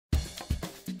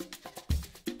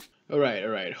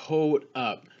Alright, hold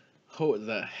up. Hold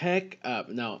the heck up.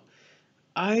 Now,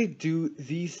 I do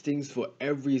these things for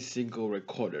every single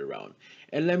recorded round.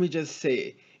 And let me just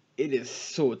say, it is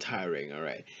so tiring,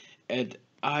 alright? And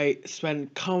I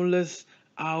spend countless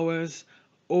hours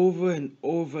over and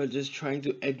over just trying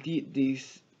to edit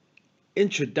these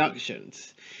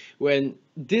introductions. When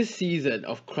this season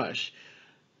of Crush,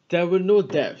 there were no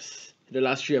deaths in the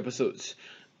last 3 episodes.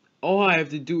 All I have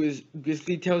to do is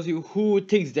basically tells you who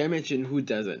takes damage and who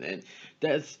doesn't, and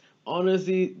that's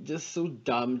honestly just so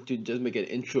dumb to just make an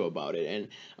intro about it, and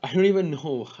I don't even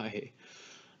know why.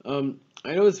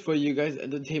 I know it's for you guys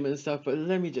entertainment stuff, but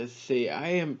let me just say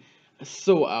I am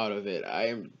so out of it. I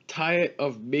am tired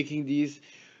of making these.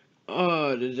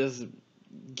 Oh, they're just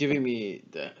giving me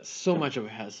so much of a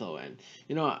hassle, and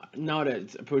now that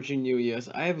it's approaching New Year's,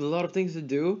 I have a lot of things to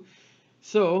do.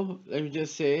 So let me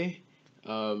just say,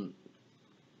 what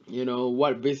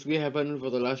basically happened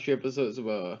for the last 3 episodes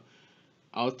were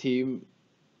our team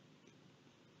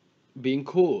being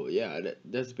cool. Yeah,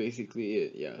 that's basically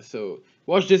it. Yeah, so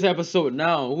watch this episode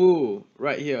now. Woo,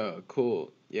 right here.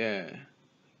 Cool. Yeah,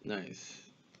 nice.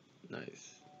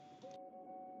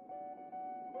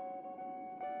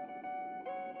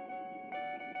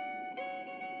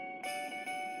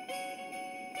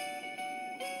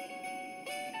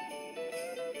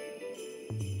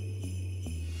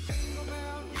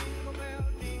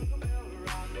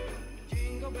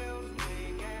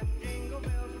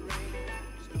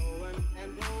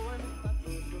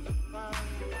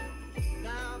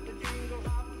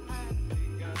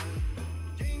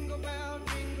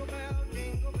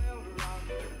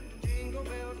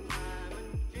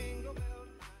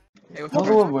 Hey, what's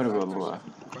Hello, up?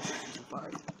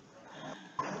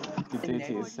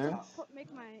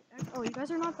 Oh, you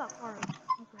guys are not that far. Okay.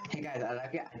 Hey guys,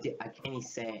 I can't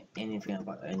say anything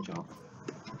about the intro.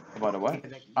 About the what?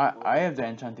 I have the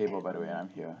enchant table, by the way, and I'm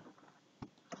here.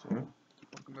 So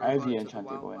I have the enchant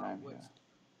table and I'm here.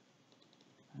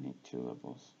 I need 2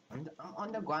 levels. I'm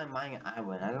on the grind mining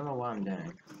island. I don't know what I'm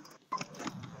doing.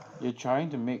 You're trying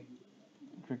to make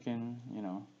freaking,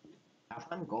 Have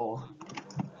fun goal.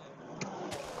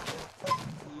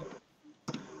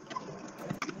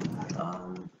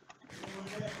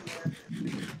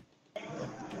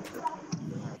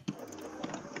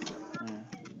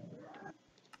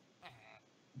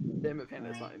 Damn it,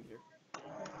 Panda's not in here.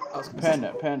 Panda.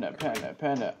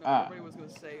 Everybody was gonna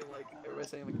say everybody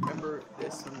saying remember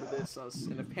this,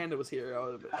 and if Panda was here, I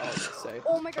would say.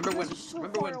 Oh my god,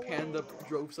 Remember when Panda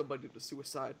drove somebody to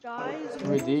suicide? Guys,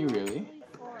 Did he really?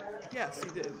 Yes,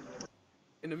 he did.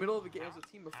 In the middle of the game, it was a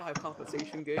team of 5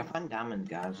 compensation game. Have fun diamond,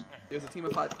 guys. It was a team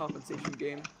of 5 compensation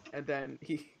game, and then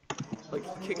he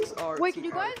kicks our Wait, can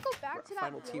you guys go back to that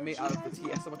final teammate out of the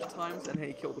TS a bunch of times, and then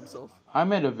he killed himself.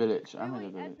 I'm at a village. Wait,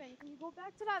 Evqnnn, can you go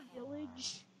back to that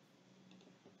village?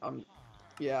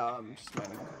 Yeah, I'm just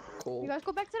mining coal. You guys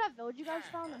go back to that village you guys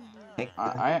found?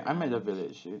 I'm at the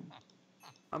village, dude.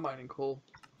 I'm mining coal.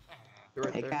 You're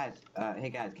right there. Hey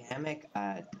guys, can I make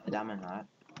a diamond hat?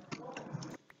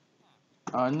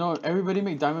 No, everybody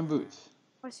make diamond boots.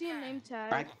 I see a name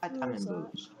tag. I got diamond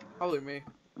boots. Probably me.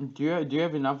 Do you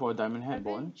have enough for a diamond hat,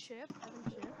 Born? Chip.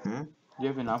 Do you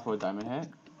have enough for a diamond hat?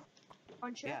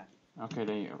 On Chip? Yeah. Okay,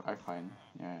 then I fine.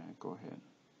 Yeah, go ahead.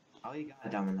 Oh, you got a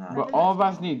diamond hat. But all of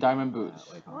us need diamond boots.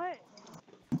 What?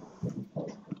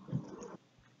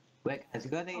 Wait, has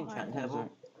you got the enchant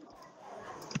table?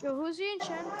 Yo, who's the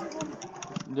enchant table?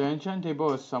 The enchant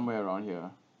table is somewhere around here.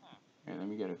 Okay, let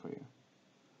me get it for you.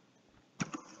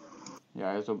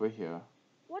 Yeah, it's over here.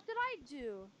 What did I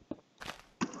do?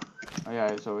 Oh yeah,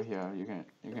 it's over here. You can.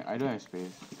 I don't have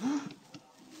space.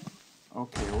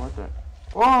 Okay, what the?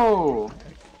 Whoa!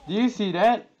 Do you see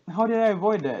that? How did I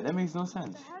avoid that? That makes no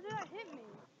sense. How did that hit me?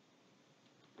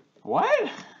 What?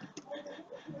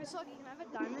 Wait, so can I have a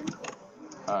diamond?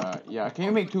 Yeah. Can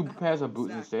you make 2 pairs of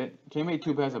boots instead? Can you make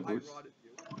 2 pairs of boots?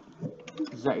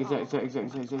 Zach. I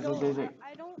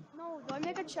don't know. Do I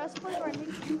make a chest plate or I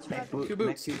make boots rather? 2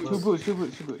 boots. 2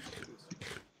 boots.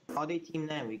 All the team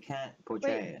name, we can't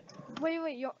portray it. Wait,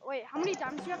 how many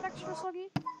diamonds do you have extra, Sluggy?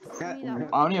 I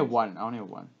only have 1. I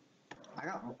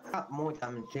got more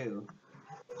diamonds too.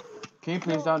 Can you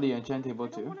place down the enchant table I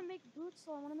don't too? want to make boots,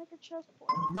 so I want to make a chest plate.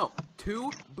 No,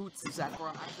 2 boots, Zach, or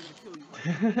I'm actually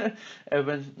gonna kill you.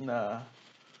 Evans, nah.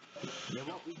 Yeah,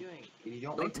 what we doing? If you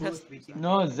don't Don't make test boots, me.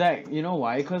 No, Zach, you know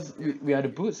why? Because we are the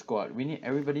boot squad.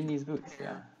 Everybody needs boots,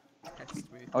 yeah.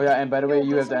 Test me. Oh yeah, and by the way,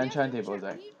 you but have the somebody enchant to table,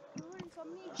 enchant- Zach. I need food, so I'm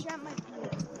gonna enchant my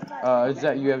boots.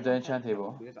 Zach, you have the enchant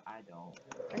table. Because I don't.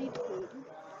 I need food.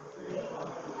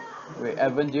 Wait,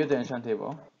 Evan, do you have the enchant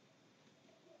table?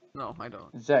 No, I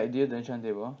don't. Zach, do you have the enchant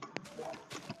table?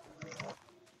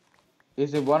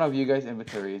 Is it one of you guys'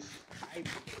 inventories? I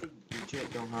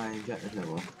legit don't have enchant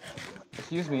table.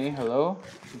 Excuse me, hello?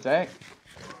 Zach?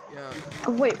 Yeah.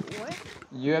 Oh, wait, what?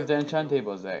 You have the enchant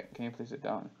table, Zach. Can you place it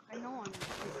down? I know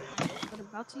I'm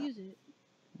about to use it.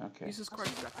 Okay. Jesus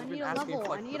Christ, Zach, I you've need been a asking level, for,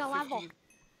 like, I need the a level.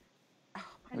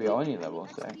 50 We all need levels,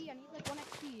 XP, Zach. I need like 1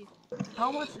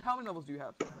 XP. How many levels do you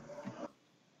have?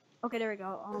 Okay, there we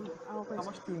go. I'll place How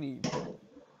much do you need?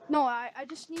 No, I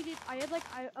just needed. I had like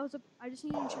I just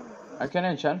needed enchantment. I can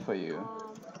enchant for you.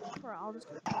 Bro, I'll just.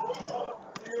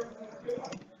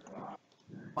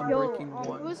 Unbreaking Yo,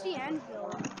 one. who's the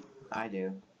anvil? I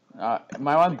do.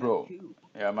 My one broke.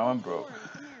 Yeah, my one broke.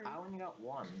 Come here. I only got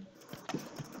one.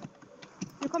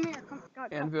 You come here. Come,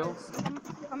 Anvil?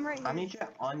 come right here. I need you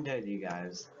under you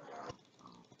guys.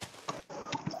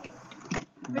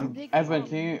 Big Evqnnn, drum.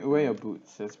 can you wear your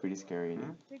boots? That's pretty scary.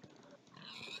 I'm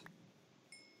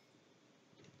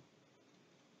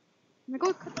gonna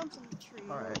go cut down some trees.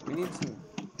 Alright, we need some.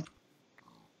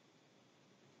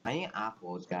 I need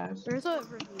apples, guys. There's a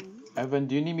ravine. Evqnnn,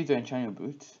 do you need me to enchant your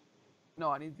boots?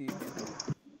 No, I need the.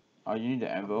 Oh, you need the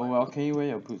anvil? Well, can you wear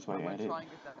your boots while I'm you're gonna at it? try and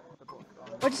get that the book.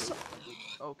 What's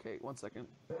Okay, 1 second.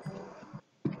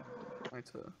 Right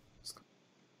to.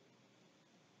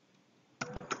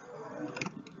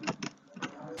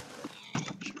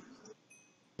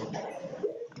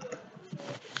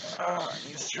 I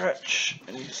need stretch.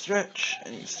 I need stretch. I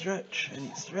need stretch. I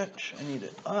need stretch. I need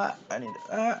it. I need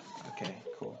it. Okay,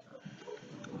 cool.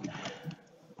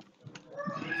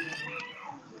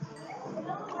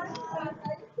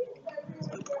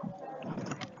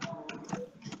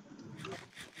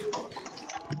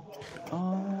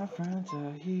 All my friends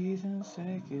are heathens,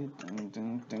 say it. Dun,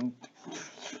 dun, dun.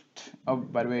 Oh,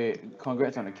 by the way,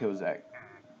 congrats on the kill, Zach.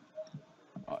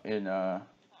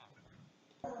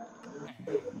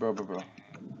 Bro.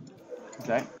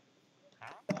 Zach,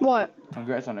 what?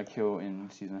 congrats on the kill in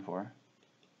season 4.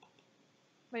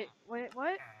 Wait,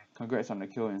 what? Congrats on the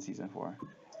kill in season 4.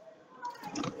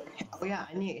 Oh yeah,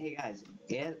 hey guys,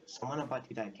 yeah, someone about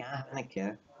to die. Can I have a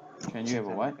kill? Can you have a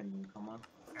what? Come on.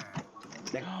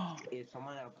 Like, if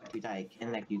someone about to die,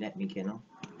 can like you let me kill him?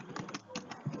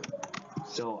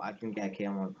 So I can get a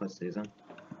kill on first season.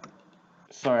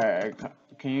 Sorry,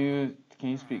 can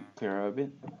you speak clearer a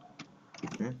bit?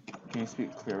 Hmm? Can you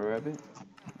speak clearer a bit?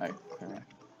 Like clearer.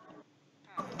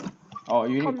 Oh,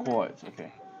 you need quartz.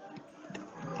 Okay.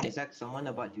 It's like someone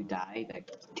about to die,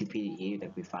 like to PDE,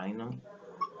 like we find them.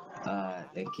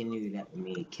 Like, can you let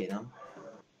me kill him?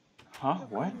 Huh?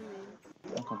 What?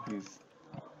 I'm confused.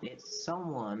 It's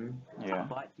someone Yeah.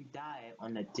 about to die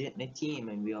on the team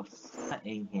and we are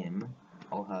fighting him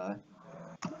or her.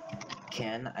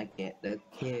 Can I get the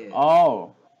kill?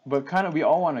 Oh, but kind of we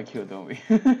all want to kill, don't we?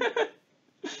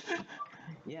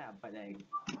 Yeah, but like,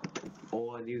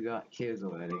 or you got kills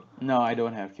already. No, I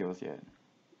don't have kills yet.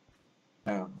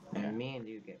 Oh, and Yeah. me and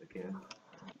you get the kill.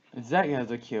 Zach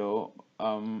has a kill.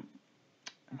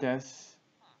 Does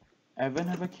Evqnnn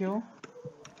have a kill?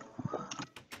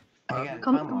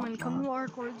 Come to our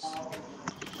chords.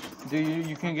 Do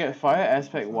you can get fire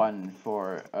aspect 1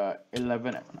 for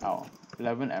 11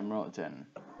 emeralds and.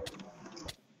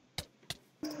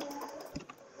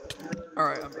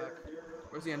 Alright, I'm back.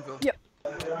 Where's the anvil? Yep.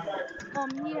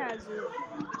 He has it.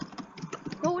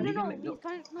 No,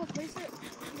 place it.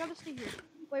 You gotta stay here.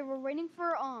 Wait, we're waiting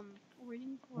for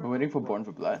We're waiting for Born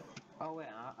for Blood. Oh wait,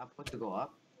 I'm supposed to go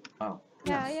up? Oh.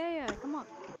 Yeah, come on.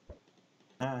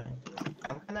 Alright.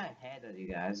 I'm kinda ahead of you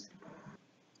guys.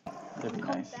 That'd be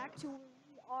Come nice. back to where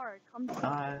we are. Come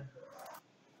back.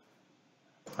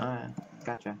 Alright,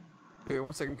 gotcha. Wait,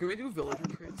 1 second. Can we do villager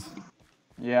trades?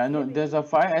 Yeah, no, there's a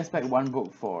fire aspect 1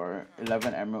 book for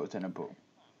 11 emeralds and a book.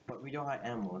 But we don't have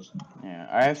animals. Yeah,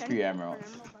 I have 3 10 emeralds.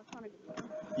 for an emerald, that's not a good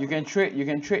one. You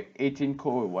can trade 18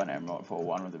 coal with 1 emerald for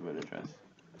 1 of the villagers.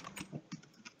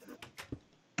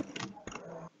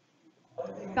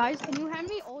 Guys, can you hand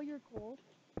me all your coal?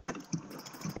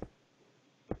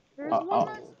 There's one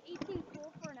that's 18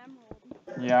 coal for an emerald.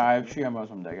 Yeah, I have 3 emeralds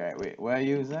from that guy. Wait, where are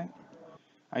you, Zach?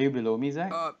 Are you below me,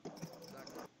 Zach?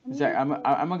 Zach, I'm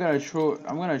gonna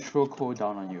throw coal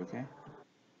down on you, okay?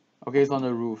 Okay, it's on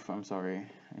the roof. I'm sorry,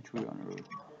 I threw it on the roof.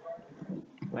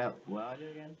 Well, where are you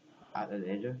again? At the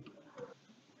ledger?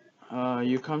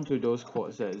 You come to those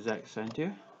quads that Zach sent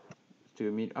you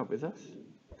to meet up with us.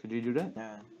 Could you do that?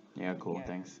 Yeah. Yeah, cool. Yeah.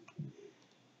 Thanks.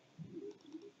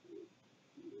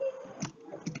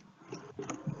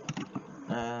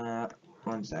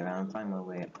 1 second, I'm finding my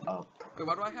way up. Wait,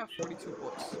 why do I have 42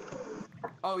 books?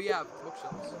 Oh yeah,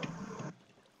 bookshelves.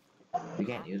 We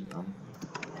can't use them.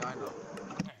 Yeah, I know.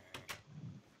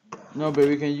 No, but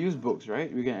we can use books,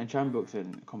 right? We can enchant books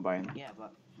and combine. Yeah,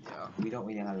 but we don't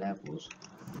really have levels.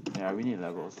 Yeah, we need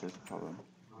levels. That's the problem.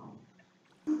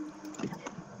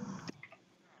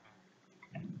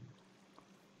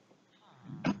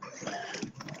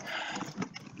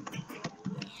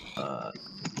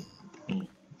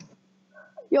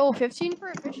 Yo, 15 for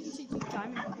efficiency, 2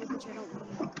 diamond, which I don't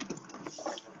need.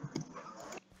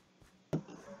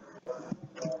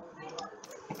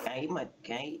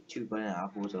 Can I eat 2 banana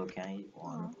apples or can I eat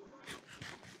 1?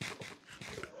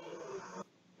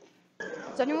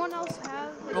 Does anyone else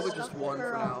have like, probably just 1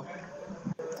 for now.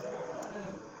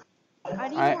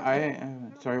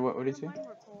 Sorry, what did you say?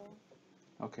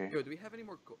 Okay. Yo, do we have any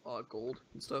more gold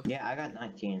and stuff? Yeah, I got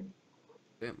 19.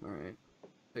 Damn, alright.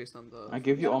 Based on the... I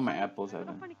give you all my apples,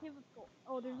 Evan.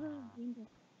 Oh, there's a danger.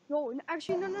 No,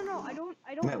 actually, no. I don't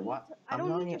Wait, what? I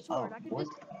don't need your sword. Oh, I can what?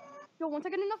 just... Yo, once I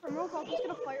get enough emeralds, I'll just get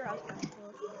a fire aspect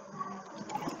book.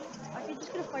 I can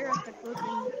just get a fire aspect book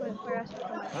and put a fire aspect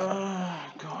on my...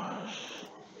 Oh, gosh.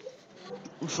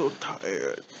 I'm so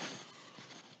tired.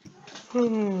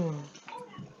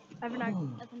 Evan,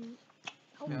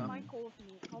 help mine coal with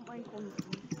me. Help mine coal with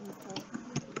me.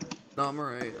 No, I'm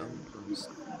alright.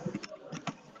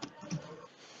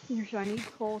 You're sure I need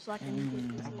coal so I can get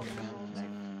these emeralds.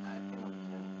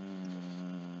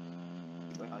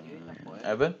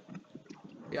 Evan?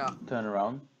 Yeah. Turn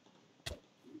around.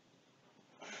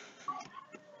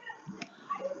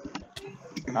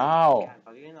 Ow!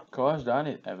 Gosh darn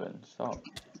it, Evan. Stop.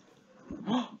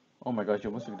 Oh my gosh, you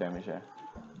almost took damage there.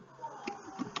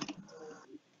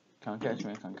 Can't catch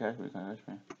me. I'll catch you right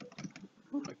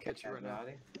now.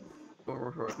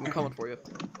 I'm coming for you.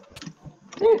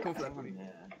 I'm coming for that booty.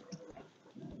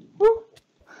 Woo!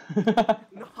 No,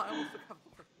 I almost took half a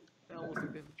heart. I almost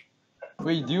took damage.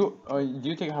 Wait, do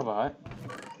you take half a heart?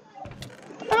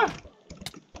 Ah!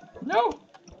 No!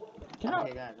 Get out!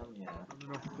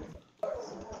 No.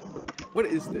 What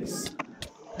is this?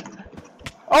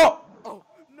 Oh! Oh,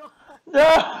 no! No!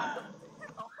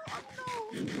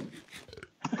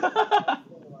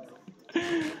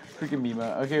 Freaking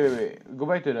Mima. Okay, wait. Go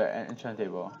back to the enchant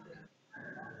table.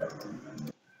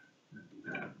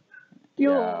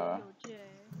 Yeah.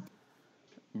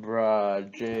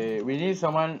 Bruh, Jay. We need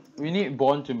someone. We need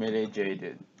Born to melee Jay,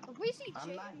 dude. If we see I'm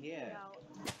Jay, not here.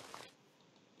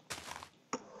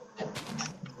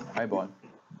 Hi, Born.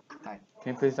 Hi.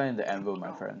 Can you please sign the anvil,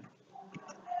 my friend?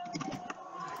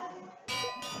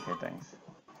 Okay, thanks.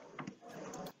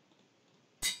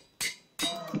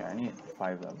 Okay, I need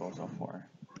 5 levels or 4.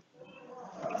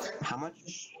 How much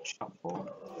shop for?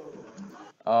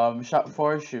 Shop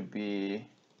 4 should be...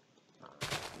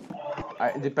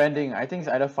 depending, I think it's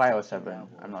either 5 or 7.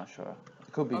 I'm not sure.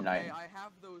 It could be 9. Okay, I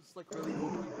have those like really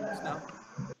OP boots now.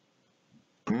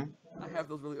 I have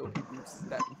those really OP boots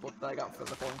that I got for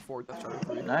the Falling Forward Death Charter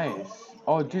 3. Nice.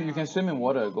 Oh, dude, you can swim in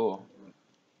water. Go.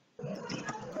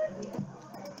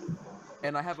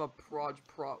 And I have a Proj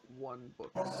Prot 1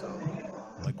 book, so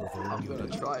I'm gonna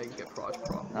try and get Proj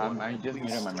Prot 1. I just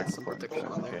muted my microphone. So it's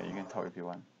on there. okay, you can talk if you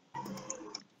want.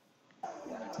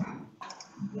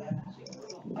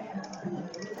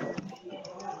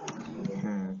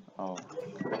 Oh.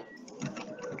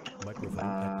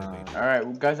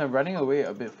 Alright, guys, I'm running away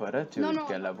a bit further to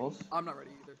get levels. I'm not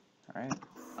ready either. Alright.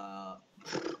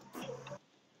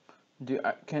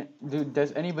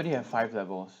 Does anybody have 5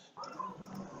 levels?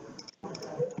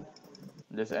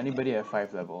 Does anybody have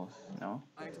 5 levels? No?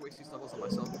 I need to waste these levels on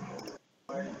myself.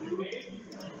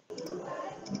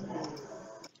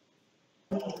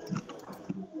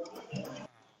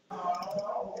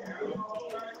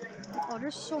 Oh,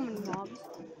 there's so many mobs.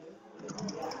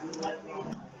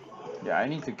 Yeah, I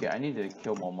need to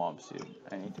kill more mobs, dude.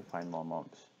 I need to find more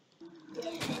mobs.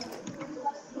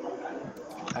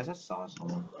 I just saw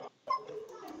someone.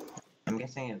 I'm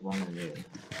guessing it's one of you.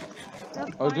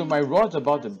 Oh, dude, my rod's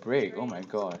about to break. Oh my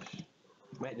gosh.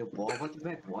 Wait, the wall about to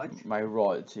break? What? My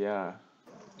rods, yeah.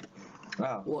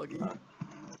 Oh.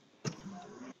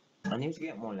 I need to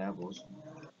get more levels.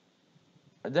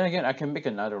 But then again, I can make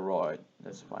another rod.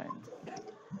 That's fine.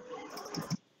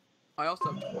 I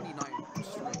also have 29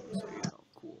 strings, so you know,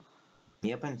 cool.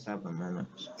 Yep, in 7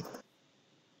 minutes.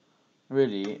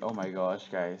 Really? Oh my gosh,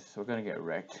 guys, we're gonna get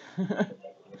wrecked.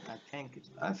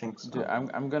 I think so. Dude,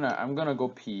 I'm gonna go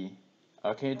pee.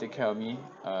 Can you take care of me?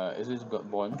 Is this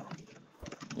Born?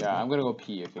 Yeah, I'm gonna go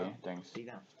pee. Okay, thanks. Dig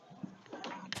down.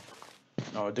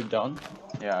 Oh, dig down?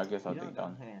 Yeah, I guess I'll dig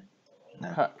down.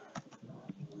 No.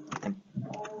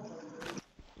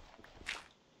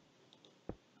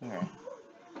 Okay.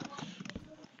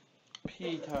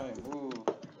 Pee time. Woo.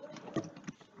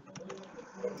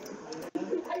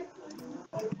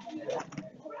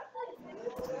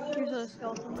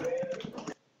 skeleton.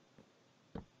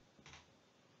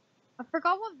 I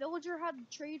forgot what villager had to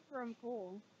trade for him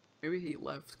coal. Maybe he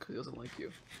left because he doesn't like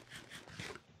you.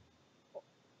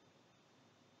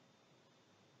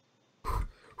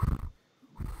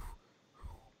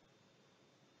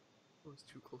 It was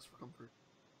too close for comfort.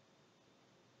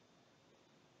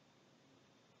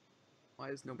 Why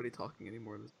is nobody talking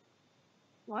anymore?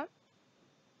 What?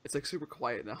 It's like super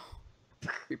quiet now.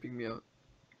 Creeping me out.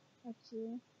 Let's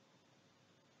see.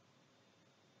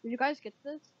 Did you guys get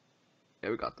this? Yeah,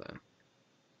 we got that.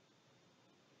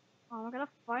 Oh, I gotta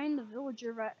find the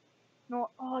villager vet. No,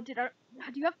 oh, do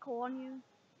you have coal on you?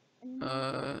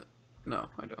 Anymore? No,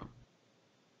 I don't.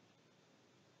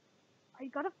 I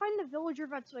gotta find the villager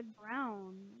vet's like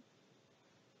brown.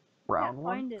 Brown Can't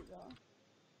one? find it though.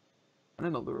 I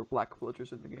didn't know there were black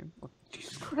villagers in the game. Oh,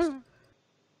 Jesus Christ.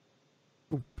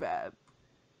 Oh, bad.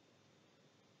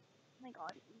 My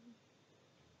god.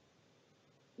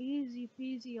 Easy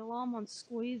peasy, lemon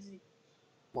squeezy.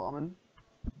 Lemon?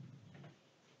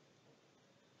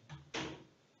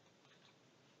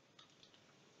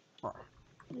 Oh.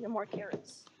 Need more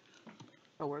carrots.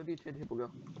 Oh, where did the table go?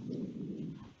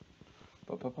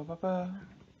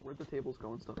 Where'd the tables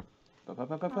go and stuff?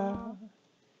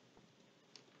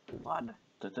 Blood.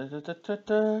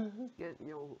 Get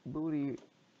your booty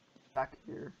back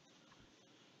here.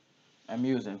 I'm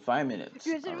using 5 minutes.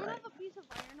 Does anyone have a piece of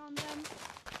iron on them?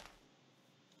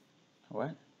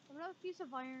 What? Someone have a piece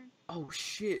of iron. Oh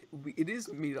shit, it is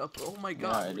meat up. Oh my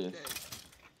god. Yeah, it is.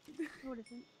 No, it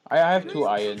isn't. I have 2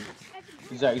 iron.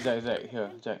 Zach, here.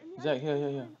 Zach,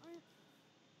 here.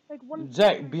 Like one.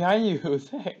 Zach, behind you,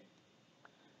 Zach.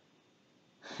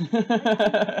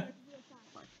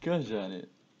 Gosh darn it.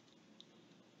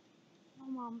 No,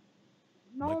 mom.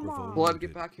 No, mom. Blood,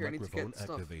 get back here. I need to get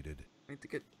stuff. Activated. I need to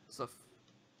get stuff.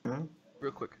 Hmm?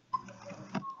 Real quick.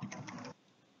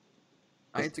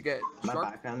 I need to get My sharp.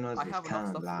 background noise I is have enough kind of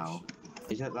stuff loud.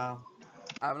 Is it loud?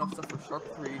 I have enough stuff for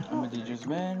sharp 3. I'm a dangerous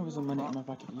man with some money in my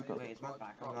pocket. Wait, is my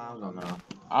background loud or no?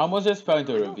 I almost just fell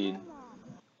into a ravine.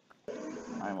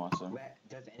 I'm awesome. Wait,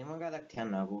 does anyone got like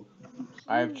 10 levels?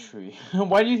 I have 3.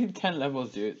 Why do you need 10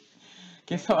 levels, dude?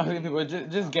 Can you stop asking people?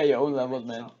 Just get your own levels,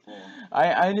 man.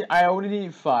 I only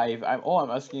need 5. All I'm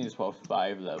asking is for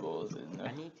 5 levels.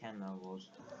 I need 10 levels.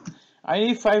 I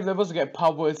need 5 levels to get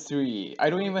power 3. I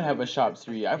don't even have a sharp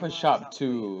 3. I have a sharp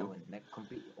 2. Like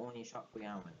complete only sharp 3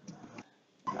 almond.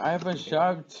 I have a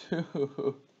sharp 2.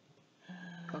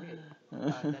 Okay.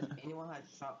 Does anyone have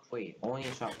sharp 3? Only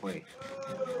sharp 3.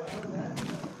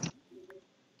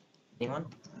 Anyone?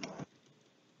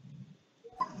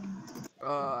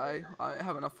 I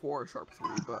have enough for sharp 3,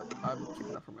 but I'm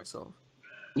keeping that for myself.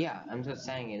 Yeah, I'm just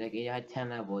saying it. Like, you had 10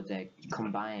 levels, like,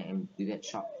 combine and you get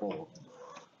sharp 4.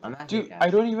 I'm asking Dude, I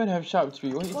don't even have sharp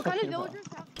 3. What are you What kind of talking about? villagers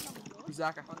have the books?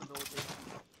 Zach, I found the villagers.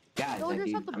 Guys, Villagers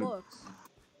like, have the books.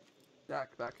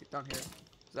 Zach, back down here.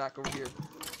 Zach, over here.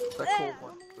 That coal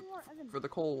one. For the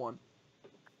coal one.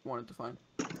 Wanted to find.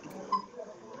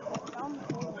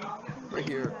 Right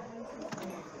here.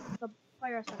 The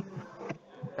fire settlement.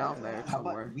 Down there how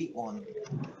somewhere. about wheat one?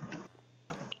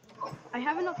 I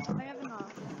have enough.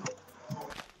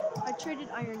 I traded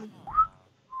iron.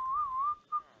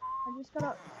 I just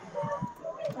gotta.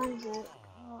 Where is it?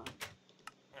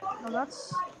 No,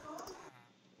 that's.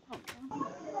 Oh, no.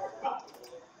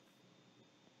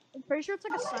 I'm pretty sure it's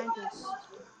like a scientist.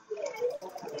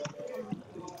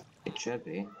 It should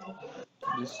be.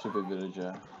 This stupid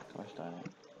villager. Gosh darn it.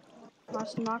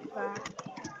 Last knockback.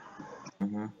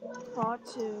 Part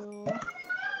 2.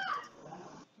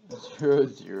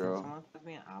 0-0. Someone pass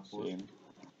me an apple. Same.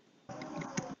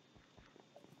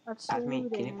 That's Pass me. Can you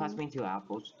looting. pass me 2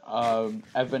 apples?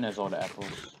 Evqnnn has all the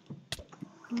apples.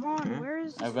 Come on, where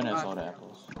is this? Evqnnn has all the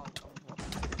apples.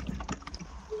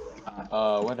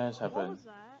 What has What happened? was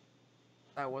that?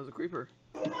 That was a creeper.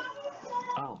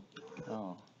 Oh.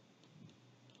 Oh.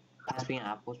 Pass me an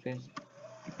apple, please.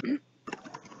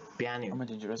 Behind you. I'm a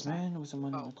dangerous man with some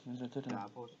money. Oh. 2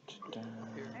 apples.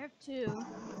 I have 2.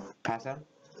 Pass them.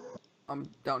 I'm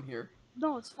down here.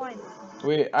 No, it's fine.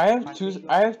 Wait, I have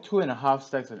 2.5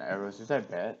 stacks of arrows. Is that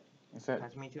bad? Is that?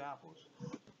 Pass me 2 apples.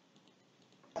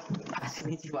 Pass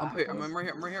me 2 I'm apples. right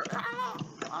here.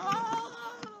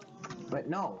 But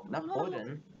no, not No.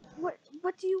 golden.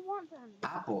 What do you want then?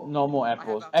 Apple. Normal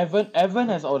apples. Evqnnn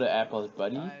has all the apples,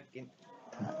 buddy. Can-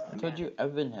 I told you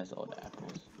Evqnnn has all the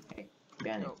apples. Hey,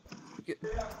 behind you. No. Get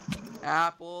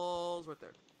apples right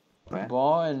there. Where?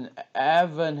 Born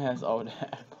Evqnnn has all the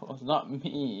apples, not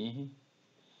me.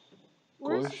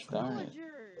 Where's Gosh this darn it.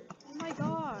 villager? Oh my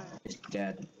god. It's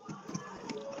dead.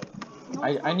 No, I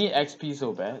it's need not. XP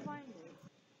so bad. Find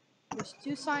it. There's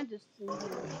 2 scientists in here.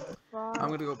 I'm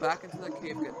gonna go back into that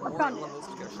cave, get more levels,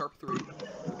 to get a sharp 3.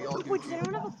 It'll be all Wait, Gucci. does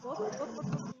anyone have a book?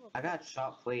 Book. I got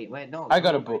sharp 3. Wait, no. I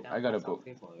got a book. I got a book.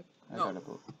 I don't need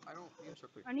a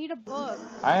sharp 3. I need a book.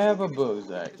 I have a book,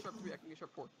 Zach. I can get sharp 3, I can get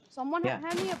sharp 4. Someone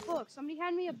hand me a book. Somebody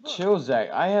hand me a book. Chill, Zach.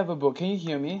 I have a book. Can you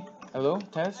hear me? Hello?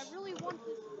 Test? I really want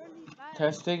this really bad.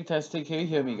 Testing. Can you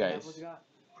hear me, guys?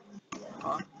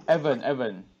 Huh?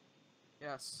 Evan.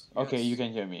 Yes. Okay, yes. you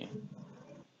can hear me.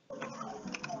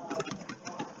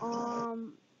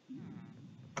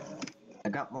 I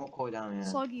got more coal down here.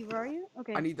 Sluggy, where are you?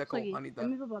 Okay. I need that coal. Sluggy, I need that.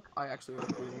 Give me the book. I actually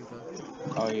really need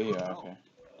that. Oh, yeah, okay.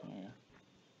 Yeah.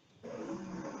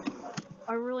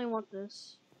 I really want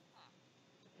this.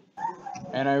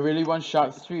 And I really want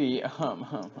Shark 3.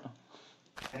 Guys,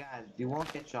 you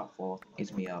won't get shot 4.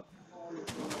 It's me up.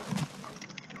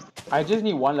 I just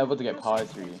need 1 level to get power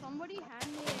 3. Somebody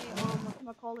hand me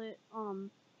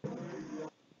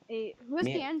where's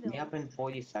the anvil? Me up in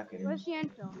 40 seconds. Where's the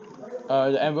anvil?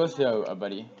 The anvil's here,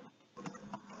 buddy.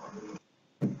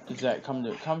 Zach, come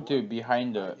to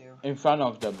behind in front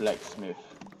of the blacksmith.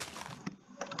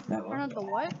 In front of the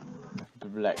what? The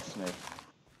blacksmith.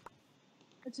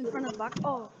 It's in front of the black.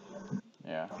 Oh.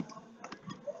 Yeah.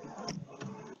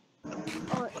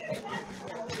 Oh.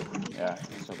 Yeah,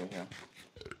 it's over here.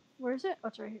 Where is it? Oh,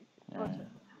 it's right here. Yeah. Oh, it's here.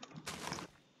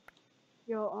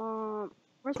 Yo,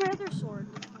 where's my other sword?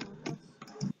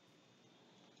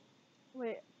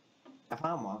 Wait. I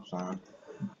found mobs on.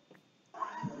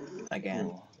 Again.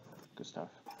 Ooh, good stuff.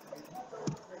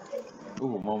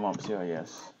 Ooh, more mobs here,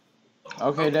 yes.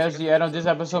 Okay, that's the end of this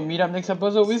episode. Meet up next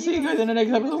episode. We'll see you guys in the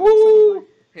next episode. Woo!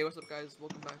 Hey, what's up, guys?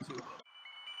 Welcome back to